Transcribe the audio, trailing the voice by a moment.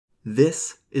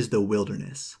This is the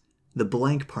wilderness, the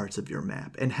blank parts of your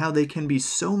map, and how they can be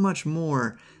so much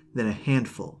more than a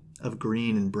handful of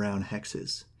green and brown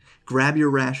hexes. Grab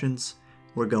your rations,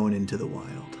 we're going into the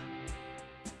wild.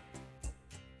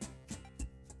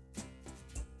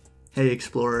 Hey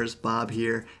explorers, Bob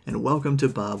here, and welcome to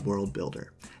Bob World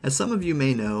Builder. As some of you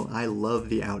may know, I love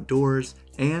the outdoors,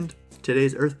 and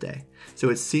today's Earth Day, so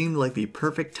it seemed like the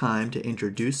perfect time to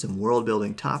introduce some world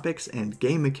building topics and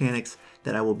game mechanics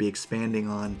that I will be expanding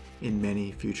on in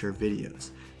many future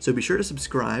videos. So be sure to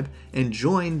subscribe and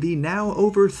join the now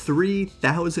over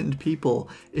 3,000 people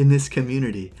in this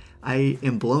community. I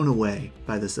am blown away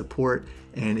by the support,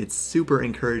 and it's super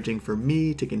encouraging for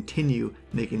me to continue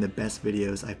making the best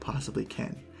videos I possibly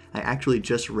can. I actually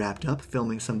just wrapped up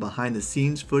filming some behind the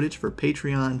scenes footage for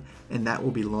Patreon, and that will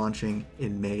be launching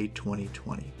in May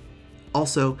 2020.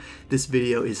 Also, this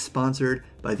video is sponsored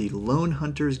by the Lone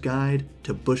Hunter's Guide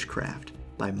to Bushcraft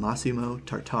by Massimo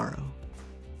Tartaro,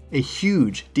 a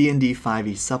huge D&D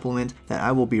 5e supplement that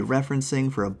I will be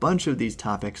referencing for a bunch of these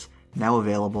topics, now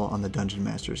available on the Dungeon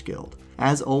Masters Guild.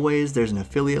 As always, there's an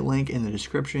affiliate link in the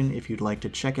description if you'd like to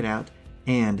check it out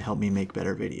and help me make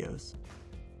better videos.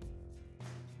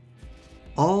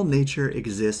 All nature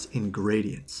exists in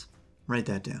gradients. Write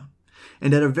that down.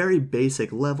 And at a very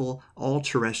basic level, all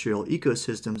terrestrial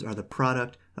ecosystems are the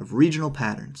product of regional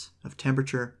patterns of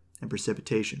temperature and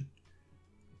precipitation.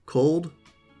 Cold,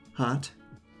 hot,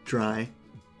 dry,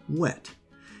 wet.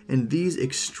 And these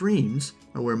extremes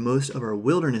are where most of our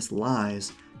wilderness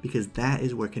lies, because that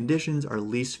is where conditions are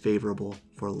least favorable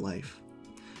for life.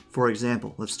 For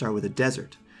example, let's start with a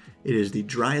desert. It is the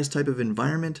driest type of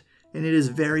environment, and it is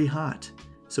very hot,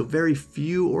 so very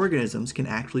few organisms can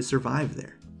actually survive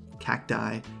there.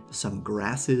 Cacti, some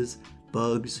grasses,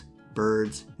 bugs,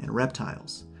 birds, and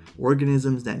reptiles.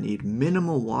 Organisms that need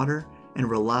minimal water and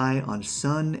rely on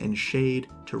sun and shade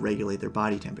to regulate their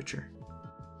body temperature.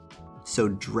 So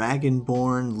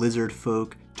dragonborn lizard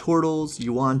folk, turtles,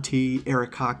 yuan-ti,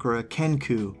 aarakocra,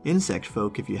 kenku, insect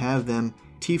folk if you have them,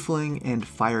 tiefling, and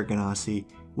fire genasi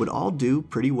would all do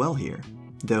pretty well here,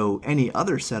 though any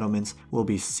other settlements will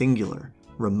be singular,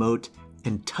 remote,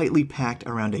 and tightly packed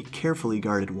around a carefully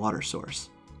guarded water source.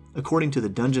 According to the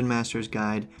Dungeon Master's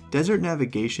Guide, desert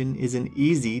navigation is an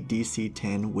easy DC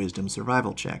 10 Wisdom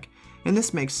survival check, and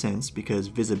this makes sense because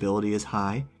visibility is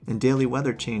high and daily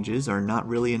weather changes are not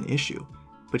really an issue,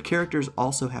 but characters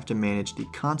also have to manage the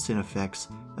constant effects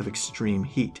of extreme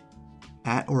heat.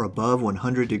 At or above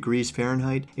 100 degrees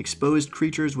Fahrenheit, exposed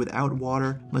creatures without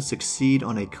water must succeed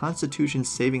on a Constitution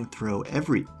saving throw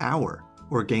every hour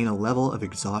or gain a level of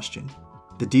exhaustion.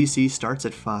 The DC starts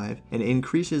at 5 and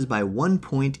increases by 1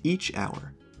 point each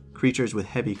hour. Creatures with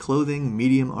heavy clothing,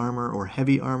 medium armor, or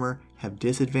heavy armor have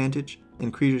disadvantage,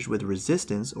 and creatures with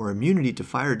resistance or immunity to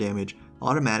fire damage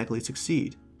automatically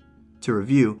succeed. To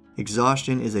review,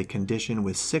 exhaustion is a condition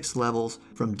with 6 levels,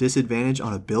 from disadvantage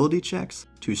on ability checks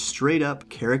to straight up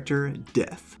character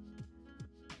death.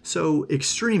 So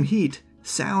extreme heat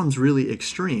sounds really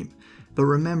extreme, but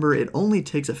remember it only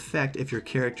takes effect if your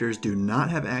characters do not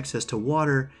have access to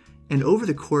water, and over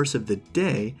the course of the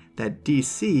day, that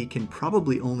DC can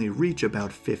probably only reach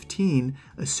about 15,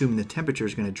 assuming the temperature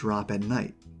is going to drop at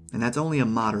night. And that's only a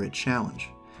moderate challenge.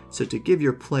 So to give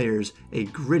your players a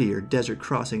grittier desert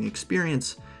crossing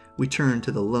experience, we turn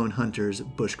to the Lone Hunter's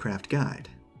Bushcraft Guide.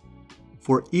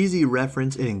 For easy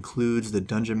reference, it includes the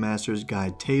Dungeon Master's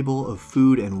Guide table of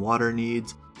food and water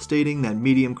needs, stating that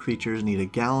medium creatures need a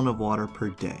gallon of water per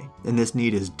day, and this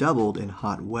need is doubled in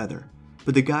hot weather.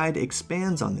 But the guide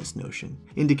expands on this notion,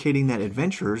 indicating that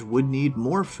adventurers would need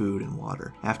more food and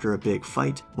water after a big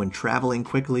fight, when traveling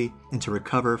quickly, and to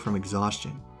recover from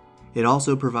exhaustion. It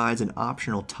also provides an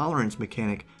optional tolerance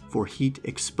mechanic for heat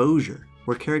exposure,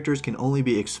 where characters can only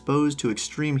be exposed to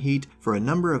extreme heat for a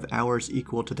number of hours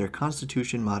equal to their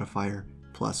Constitution modifier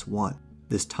 +1.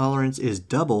 This tolerance is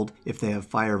doubled if they have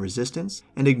fire resistance,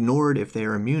 and ignored if they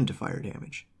are immune to fire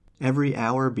damage. Every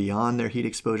hour beyond their heat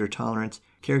exposure tolerance,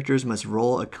 characters must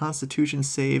roll a Constitution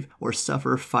save or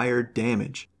suffer fire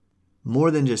damage. More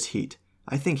than just heat,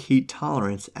 I think heat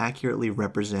tolerance accurately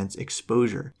represents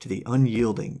exposure to the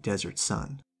unyielding desert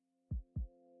sun.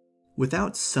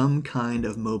 Without some kind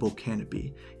of mobile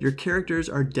canopy, your characters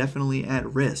are definitely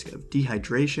at risk of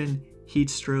dehydration, heat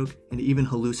stroke, and even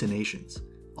hallucinations,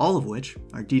 all of which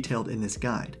are detailed in this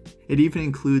guide. It even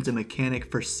includes a mechanic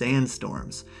for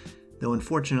sandstorms, though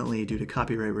unfortunately due to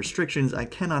copyright restrictions I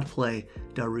cannot play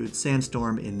Darude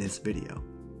Sandstorm in this video.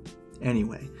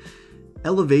 Anyway,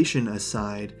 elevation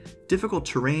aside, difficult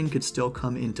terrain could still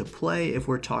come into play if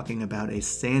we're talking about a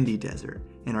sandy desert,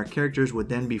 and our characters would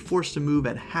then be forced to move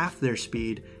at half their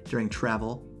speed during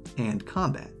travel and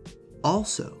combat.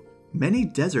 Also, many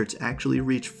deserts actually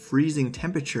reach freezing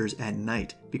temperatures at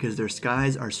night because their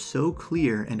skies are so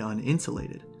clear and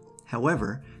uninsulated.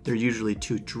 However, they're usually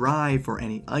too dry for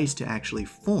any ice to actually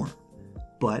form.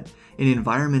 But in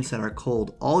environments that are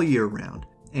cold all year round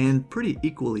and pretty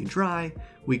equally dry,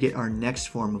 we get our next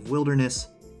form of wilderness,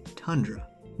 tundra,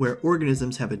 where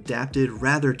organisms have adapted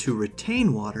rather to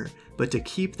retain water, but to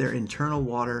keep their internal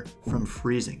water from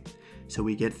freezing. So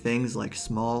we get things like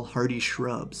small hardy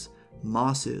shrubs,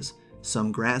 mosses,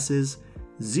 some grasses,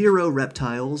 zero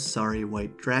reptiles, sorry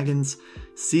white dragons,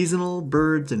 seasonal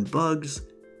birds and bugs,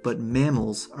 but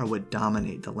mammals are what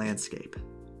dominate the landscape.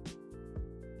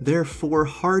 Therefore,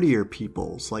 hardier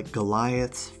peoples like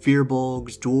Goliaths,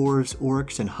 Firbolgs, dwarves,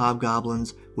 orcs, and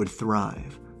hobgoblins would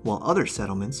thrive, while other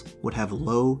settlements would have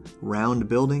low, round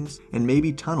buildings and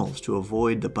maybe tunnels to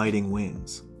avoid the biting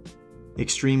winds.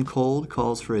 Extreme cold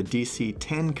calls for a DC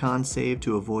 10 con save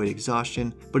to avoid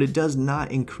exhaustion, but it does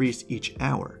not increase each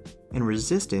hour, and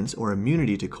resistance or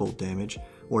immunity to cold damage,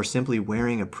 or simply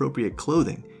wearing appropriate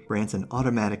clothing, grants an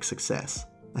automatic success.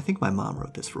 I think my mom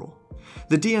wrote this rule.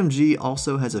 The DMG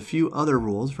also has a few other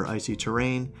rules for icy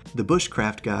terrain. The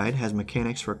Bushcraft Guide has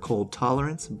mechanics for cold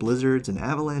tolerance, blizzards and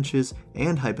avalanches,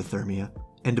 and hypothermia,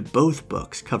 and both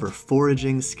books cover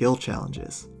foraging skill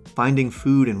challenges, finding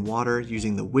food and water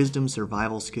using the Wisdom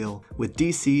survival skill with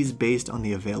DCs based on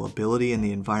the availability in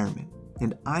the environment.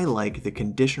 And I like the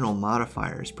conditional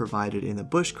modifiers provided in the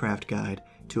Bushcraft Guide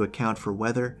to account for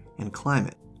weather and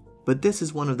climate. But this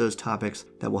is one of those topics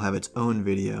that will have its own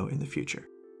video in the future.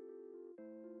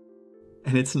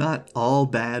 And it's not all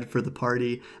bad for the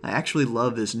party. I actually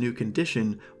love this new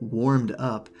condition, warmed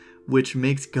up, which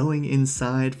makes going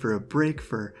inside for a break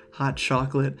for hot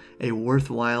chocolate a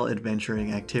worthwhile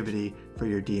adventuring activity for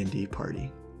your D&D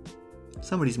party.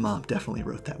 Somebody's mom definitely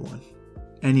wrote that one.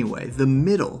 Anyway, the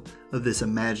middle of this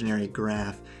imaginary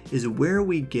graph is where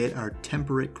we get our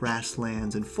temperate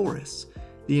grasslands and forests,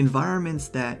 the environments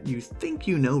that you think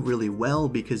you know really well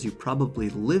because you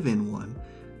probably live in one,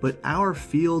 but our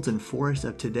fields and forests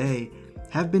of today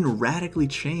have been radically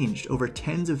changed over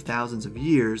tens of thousands of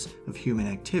years of human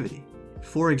activity.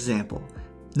 For example,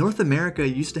 North America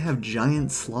used to have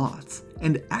giant sloths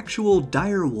and actual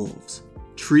dire wolves.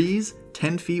 Trees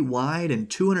 10 feet wide and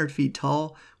 200 feet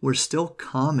tall were still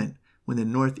common when the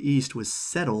Northeast was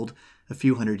settled a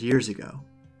few hundred years ago.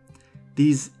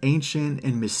 These ancient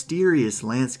and mysterious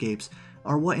landscapes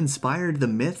are what inspired the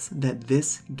myths that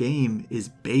this game is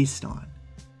based on.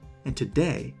 And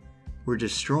today, we're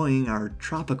destroying our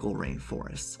tropical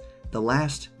rainforests, the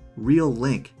last real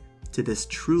link to this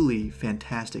truly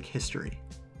fantastic history.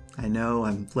 I know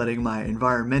I'm letting my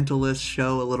environmentalist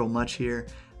show a little much here,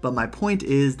 but my point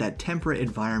is that temperate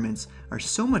environments are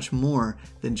so much more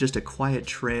than just a quiet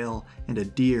trail and a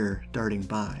deer darting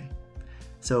by.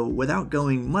 So without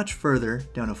going much further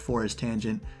down a forest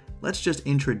tangent, let's just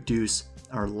introduce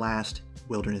our last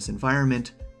wilderness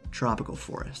environment, tropical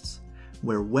forests,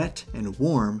 where wet and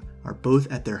warm are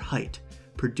both at their height,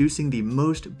 producing the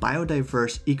most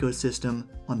biodiverse ecosystem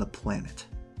on the planet.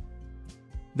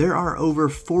 There are over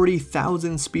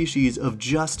 40,000 species of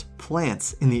just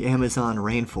plants in the Amazon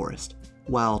rainforest,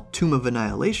 while Tomb of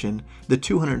Annihilation, the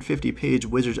 250-page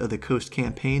Wizards of the Coast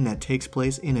campaign that takes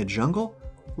place in a jungle,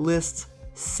 lists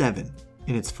 7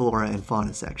 in its flora and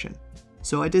fauna section.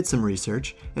 So I did some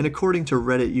research, and according to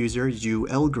Reddit user U.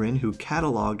 Elgrin, who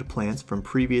cataloged plants from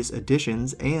previous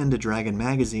editions and a Dragon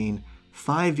magazine,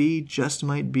 5e just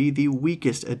might be the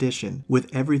weakest edition,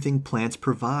 with everything plants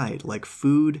provide, like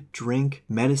food, drink,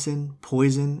 medicine,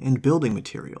 poison, and building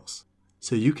materials.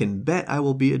 So you can bet I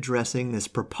will be addressing this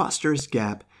preposterous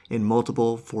gap in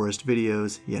multiple forest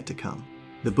videos yet to come.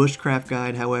 The Bushcraft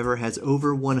Guide, however, has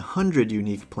over 100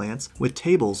 unique plants, with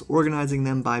tables organizing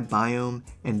them by biome,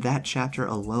 and that chapter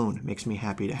alone makes me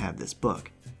happy to have this book.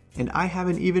 And I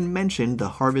haven't even mentioned the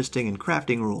harvesting and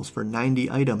crafting rules for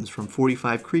 90 items from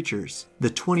 45 creatures, the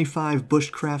 25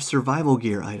 bushcraft survival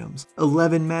gear items,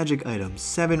 11 magic items,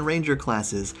 7 ranger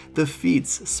classes, the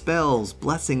feats, spells,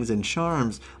 blessings, and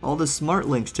charms, all the smart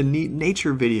links to neat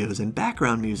nature videos and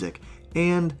background music,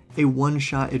 and a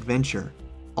one-shot adventure,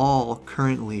 all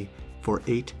currently for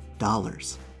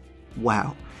 $8.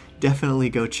 Wow, definitely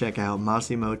go check out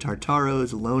Massimo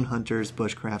Tartaro's Lone Hunter's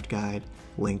Bushcraft Guide,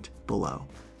 linked below.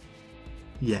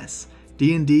 Yes,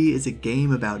 D&D is a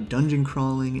game about dungeon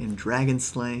crawling and dragon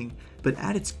slaying, but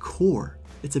at its core,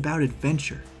 it's about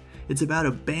adventure. It's about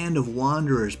a band of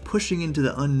wanderers pushing into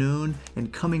the unknown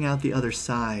and coming out the other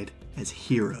side as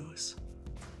heroes.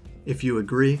 If you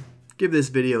agree, give this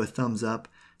video a thumbs up,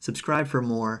 subscribe for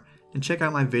more, and check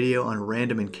out my video on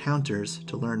random encounters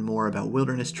to learn more about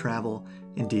wilderness travel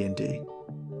in D&D.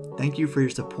 Thank you for your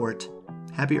support,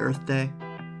 happy Earth Day,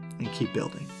 and keep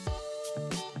building.